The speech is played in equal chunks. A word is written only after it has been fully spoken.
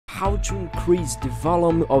how to increase the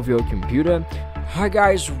volume of your computer. Hi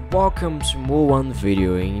guys, welcome to more one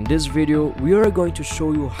video. In this video we are going to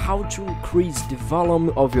show you how to increase the volume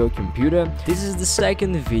of your computer. This is the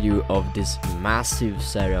second video of this massive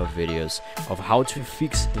series of videos of how to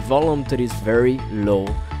fix the volume that is very low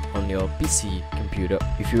on your PC computer.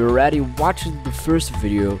 If you already watched the first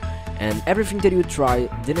video and everything that you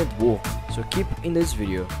tried didn't work, so keep in this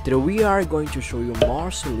video that we are going to show you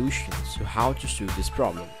more solutions to how to solve this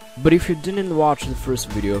problem. But if you didn't watch the first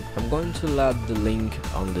video, I'm going to let the link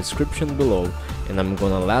on the description below, and I'm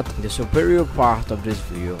gonna let in the superior part of this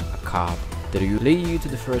video a card that will lead you to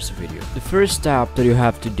the first video. The first step that you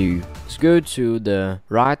have to do is go to the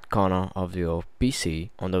right corner of your PC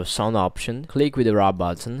on the sound option, click with the right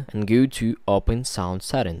button and go to open sound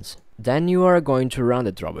settings. Then you are going to run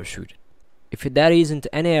the troubleshoot. If there isn't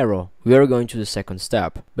any error, we are going to the second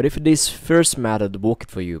step. But if this first method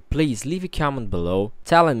worked for you, please leave a comment below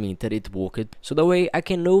telling me that it worked, so that way I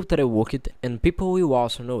can know that it worked and people will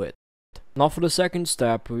also know it. Now for the second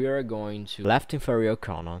step, we are going to left inferior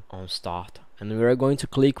corner on start, and we are going to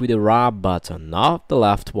click with the right button, not the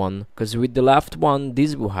left one, because with the left one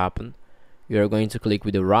this will happen. We are going to click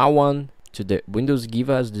with the right one. To the Windows give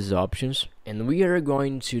us these options, and we are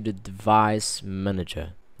going to the device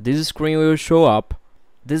manager. This screen will show up.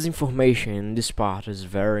 This information in this part is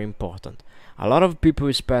very important. A lot of people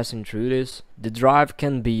is passing through this. The drive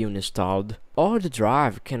can be uninstalled, or the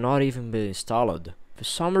drive cannot even be installed. For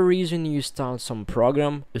some reason you installed some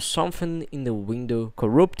program or something in the window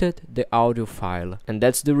corrupted the audio file, and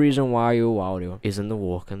that's the reason why your audio isn't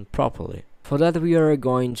working properly. For that we are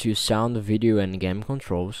going to sound, video and game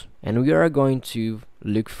controls, and we are going to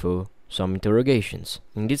look for some interrogations.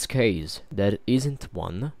 In this case there isn't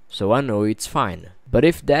one, so I know it's fine. But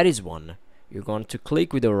if there is one, you're going to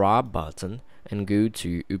click with the right button and go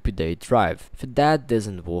to update drive. If that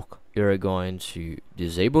doesn't work, you're going to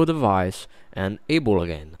disable device and enable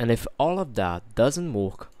again. And if all of that doesn't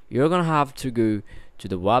work, you're gonna have to go to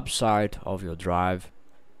the website of your drive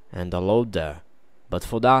and download there. But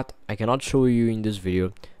for that I cannot show you in this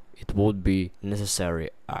video. It would be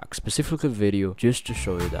necessary a specific video just to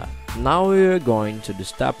show you that. Now we are going to the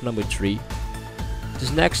step number 3.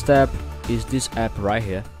 This next step is this app right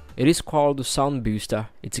here. It is called the Sound Booster.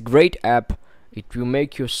 It's a great app. It will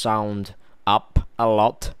make your sound up a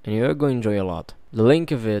lot and you are going to enjoy a lot. The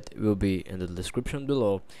link of it will be in the description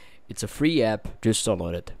below. It's a free app, just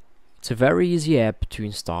download it. It's a very easy app to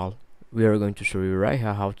install. We are going to show you right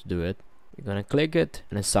here how to do it. You're gonna click it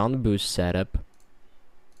in a Sound Boost setup.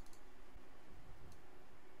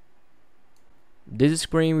 This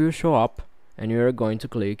screen will show up and you are going to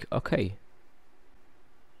click OK.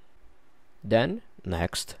 Then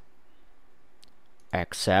next,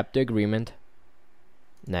 accept the agreement,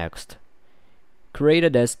 next, create a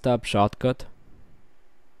desktop shortcut,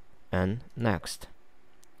 and next,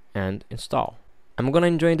 and install. I'm gonna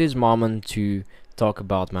enjoy this moment to talk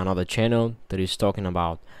about my another channel that is talking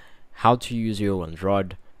about how to use your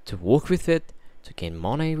Android to work with it, to gain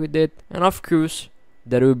money with it, and of course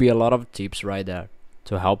there will be a lot of tips right there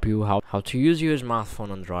to help you how to use your smartphone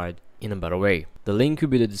Android in a better way. The link will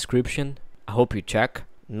be in the description. I hope you check.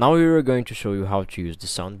 Now we are going to show you how to use the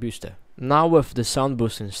Sound Booster. Now with the Sound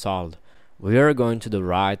Booster installed, we are going to the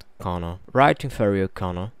right corner, right inferior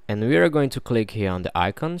corner, and we are going to click here on the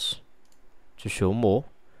icons to show more,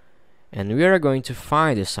 and we are going to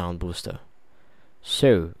find the Sound Booster.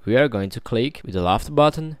 So we are going to click with the left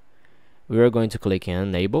button. We are going to click in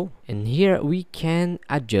enable, and here we can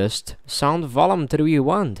adjust sound volume that we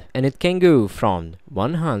want, and it can go from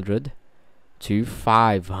 100 to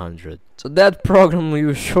 500. So that program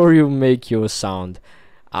will sure you make your sound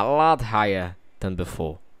a lot higher than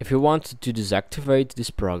before. If you want to deactivate this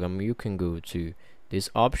program, you can go to this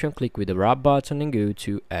option, click with the right button and go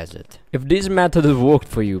to exit. If this method worked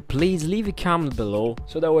for you, please leave a comment below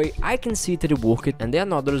so that way I can see that it worked and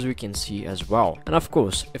then others we can see as well. And of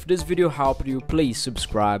course, if this video helped you, please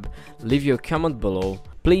subscribe, leave your comment below,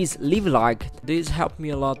 please leave a like. This helped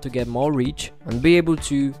me a lot to get more reach and be able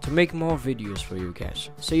to make more videos for you guys.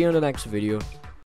 See you in the next video.